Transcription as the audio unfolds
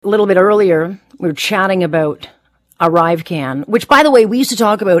little bit earlier, we were chatting about ArriveCAN, which, by the way, we used to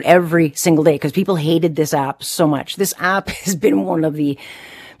talk about every single day because people hated this app so much. This app has been one of the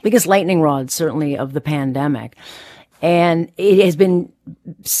biggest lightning rods, certainly, of the pandemic. And it has been,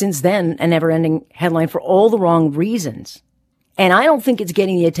 since then, a never-ending headline for all the wrong reasons. And I don't think it's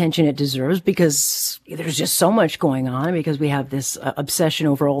getting the attention it deserves because there's just so much going on because we have this obsession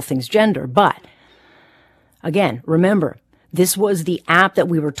over all things gender. But, again, remember, this was the app that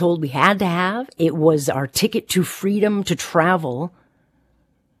we were told we had to have. It was our ticket to freedom to travel.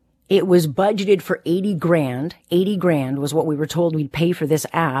 It was budgeted for 80 grand. 80 grand was what we were told we'd pay for this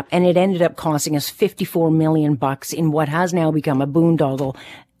app. And it ended up costing us $54 million in what has now become a boondoggle,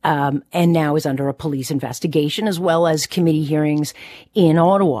 and now is under a police investigation as well as committee hearings in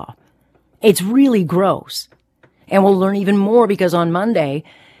Ottawa. It's really gross. And we'll learn even more because on Monday,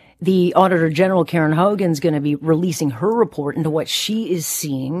 the Auditor General, Karen Hogan's going to be releasing her report into what she is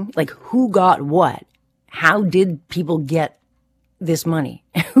seeing, like who got what, how did people get this money,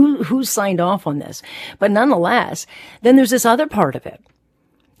 who signed off on this. But nonetheless, then there's this other part of it.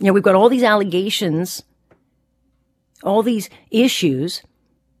 You know, we've got all these allegations, all these issues,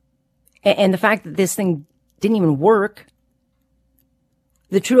 and the fact that this thing didn't even work.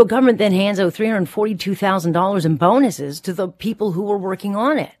 The Trudeau government then hands out $342,000 in bonuses to the people who were working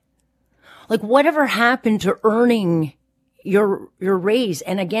on it. Like, whatever happened to earning your raise?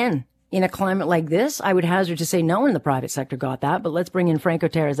 And again, in a climate like this, I would hazard to say no one in the private sector got that. But let's bring in Franco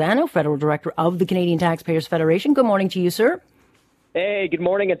Terrazzano, Federal Director of the Canadian Taxpayers Federation. Good morning to you, sir. Hey, good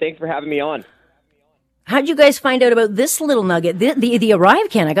morning, and thanks for having me on. How'd you guys find out about this little nugget? The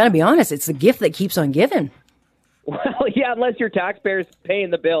ArriveCAN, I got to be honest, it's the gift that keeps on giving. Well, yeah, unless your taxpayers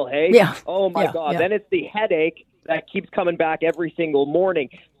paying the bill, hey? Yeah. Oh, my God. Yeah. Then it's the headache that keeps coming back every single morning.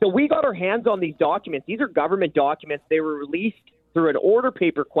 So we got our hands on these documents. These are government documents. They were released through an order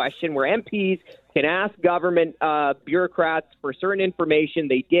paper question where MPs can ask government bureaucrats for certain information.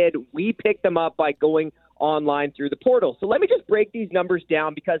 They did. We picked them up by going online through the portal. So let me just break these numbers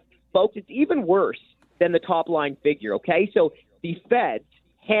down because, folks, it's even worse than the top line figure, okay? So the feds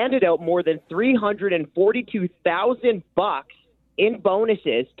handed out more than $342,000 in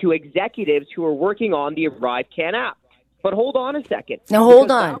bonuses to executives who are working on the ArriveCAN app. But hold on a second. Now, hold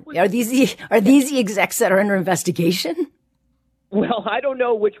on. Are these the execs that are under investigation? Well, I don't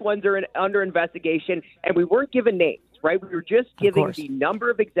know which ones are under investigation, and we weren't given names, right? We were just giving the number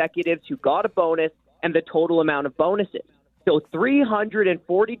of executives who got a bonus and the total amount of bonuses. So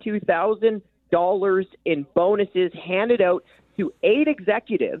 $342,000 in bonuses handed out to 8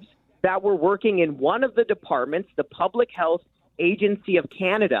 executives that were working in one of the departments, the Public Health Agency of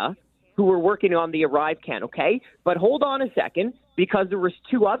Canada, who were working on the ArriveCAN, okay? But hold on a second, because there was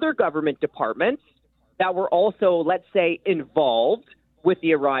 2 other government departments that were also, let's say, involved with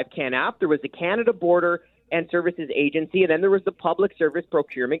the ArriveCAN app. There was the Canada Border and Services Agency, and then there was the Public Service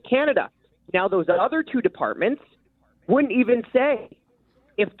Procurement Canada. Now, those other 2 departments wouldn't even say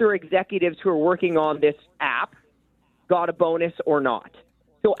if their executives who are working on this app got a bonus or not.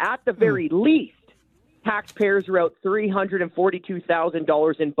 So at the very least, taxpayers are out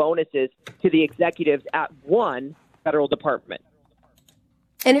 $342,000 in bonuses to the executives at one federal department.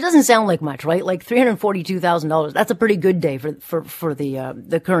 And it doesn't sound like much, right? Like $342,000. That's a pretty good day for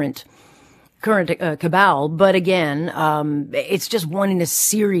the current cabal. But again, it's just one in a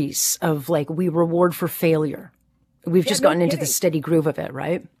series of, like, we reward for failure. We've just gotten into the steady groove of it,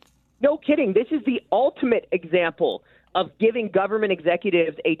 right? No kidding. This is the ultimate example of giving government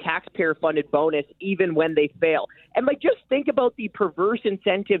executives a taxpayer-funded bonus even when they fail. And, like, just think about the perverse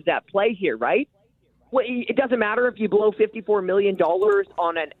incentives at play here, right? Well, it doesn't matter if you blow $54 million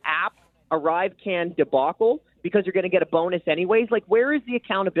on an app, ArriveCAN debacle, because you're going to get a bonus anyways. Like, where is the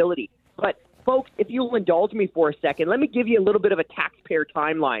accountability? But, folks, if you'll indulge me for a second, let me give you a little bit of a taxpayer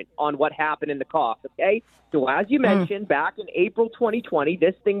timeline on what happened in the cost, okay? So as you mentioned, back in April 2020,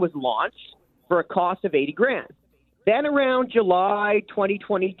 this thing was launched for a cost of $80,000. Then around July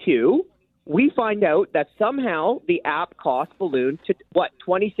 2022, we find out that somehow the app cost ballooned to,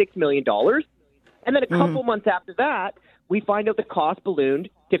 $26 million. And then a couple months after that, we find out the cost ballooned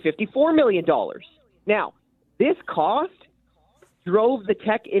to $54 million. Now, this cost drove the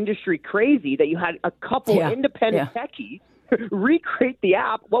tech industry crazy that you had a couple independent techies recreate the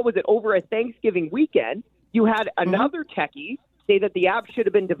app. What was it, over a Thanksgiving weekend? You had another techie say that the app should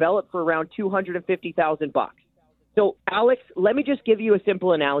have been developed for around $250,000. So, Alex, let me just give you a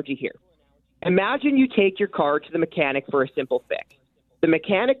simple analogy here. Imagine you take your car to the mechanic for a simple fix. The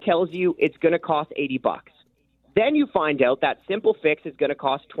mechanic tells you it's going to cost $80. Then you find out that simple fix is going to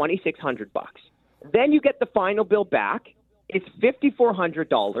cost $2,600. Then you get the final bill back. is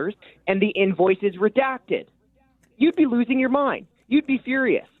 $5,400 and the invoice is redacted. You'd be losing your mind. You'd be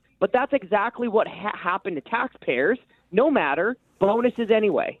furious. But that's exactly what happened to taxpayers, no matter bonuses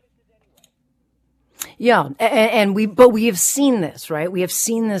anyway. Yeah, but we have seen this, right? We have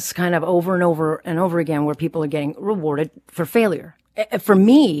seen this kind of over and over and over again where people are getting rewarded for failure. For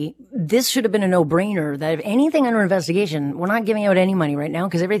me, this should have been a no-brainer that if anything under investigation, we're not giving out any money right now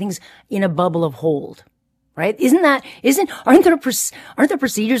because everything's in a bubble of hold, right? Aren't there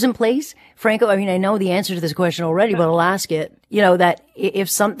procedures in place, Franco? I mean, I know the answer to this question already, but I'll ask it, that if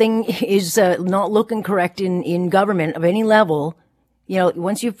something is not looking correct in government of any level,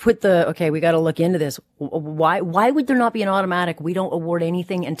 once you've put we got to look into this. Why would there not be an automatic? We don't award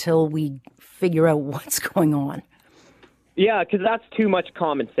anything until we figure out what's going on. Yeah, because that's too much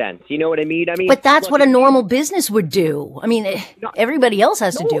common sense. You know what I mean? But that's what a normal business would do. I mean, everybody else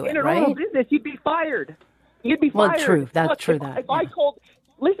has to do it, right? In a normal business, you'd be fired. You'd be fired. Well, true. That's true.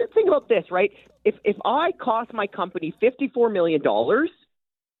 Listen, think about this, right? If I cost my company $54 million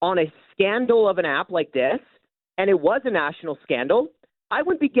on a scandal of an app like this, and it was a national scandal, I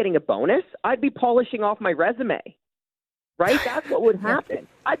wouldn't be getting a bonus. I'd be polishing off my resume, right? That's what would happen.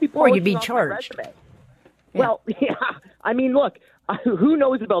 I'd be polishing off my resume. Yeah. Well, yeah. I mean, look, who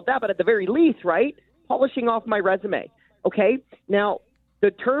knows about that? But at the very least, right, polishing off my resume. Okay. Now,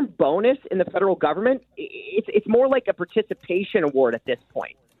 the term bonus in the federal government, it's more like a participation award at this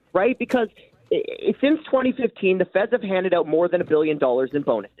point, right? Because since 2015, the feds have handed out more than $1 billion in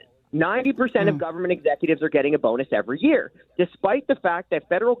bonuses. 90% of government executives are getting a bonus every year, despite the fact that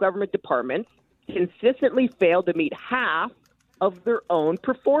federal government departments consistently fail to meet half of their own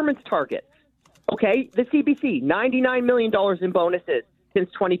performance targets. Okay, the CBC, $99 million in bonuses since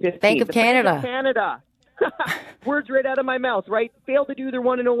 2015. Bank of Canada. Bank of Canada. Words right out of my mouth, right? Fail to do their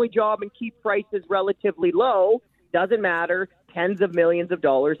one and only job and keep prices relatively low. Doesn't matter. Tens of millions of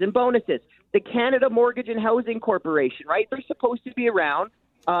dollars in bonuses. The Canada Mortgage and Housing Corporation, right? They're supposed to be around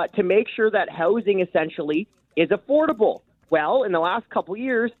to make sure that housing essentially is affordable. Well, in the last couple of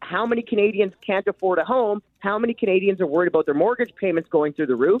years, how many Canadians can't afford a home? How many Canadians are worried about their mortgage payments going through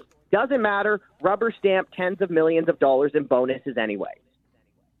the roof? Doesn't matter. Rubber stamp tens of millions of dollars in bonuses anyway.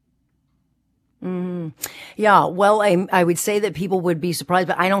 Yeah, well, I would say that people would be surprised,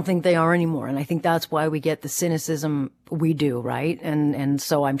 but I don't think they are anymore. And I think that's why we get the cynicism we do, right? And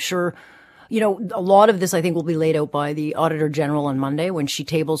so I'm sure, a lot of this I think will be laid out by the Auditor General on Monday when she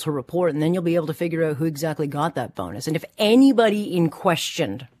tables her report, and then you'll be able to figure out who exactly got that bonus. And if anybody in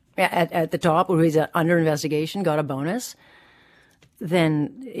question at the top or who's under investigation got a bonus,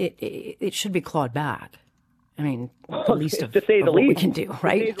 then it should be clawed back. I mean, the least of, to say of the what least, we can do,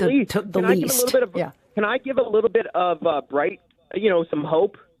 right? The least. Can I give a little bit of bright, some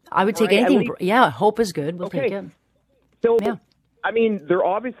hope? I would take anything. Yeah, hope is good. We'll take it. So, I mean, they're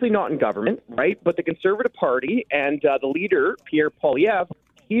obviously not in government, right? But the Conservative Party and the leader, Pierre Poilievre,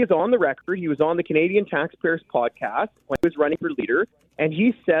 he is on the record. He was on the Canadian Taxpayers podcast when he was running for leader, and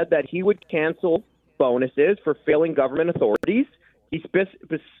he said that he would cancel bonuses for failing government authorities. He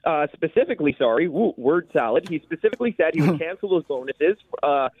specifically, word salad. He specifically said he would cancel those bonuses,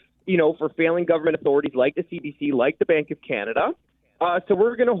 for failing government authorities like the CBC, like the Bank of Canada. So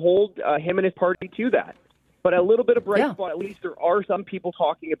we're going to hold him and his party to that. But a little bit of bright spot, at least there are some people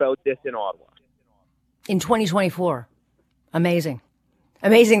talking about this in Ottawa. In 2024. Amazing.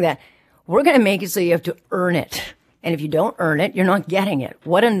 Amazing that we're going to make it so you have to earn it. And if you don't earn it, you're not getting it.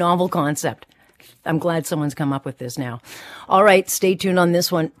 What a novel concept. I'm glad someone's come up with this now. All right, stay tuned on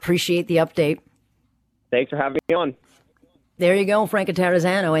this one. Appreciate the update. Thanks for having me on. There you go, Franco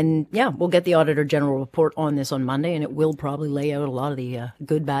Terrazzano. And we'll get the Auditor General report on this on Monday, and it will probably lay out a lot of the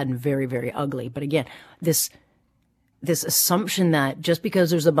good, bad, and very, very ugly. But again, this assumption that just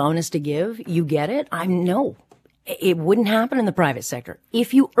because there's a bonus to give, you get it, no. It wouldn't happen in the private sector.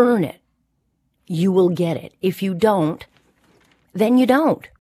 If you earn it, you will get it. If you don't, then you don't.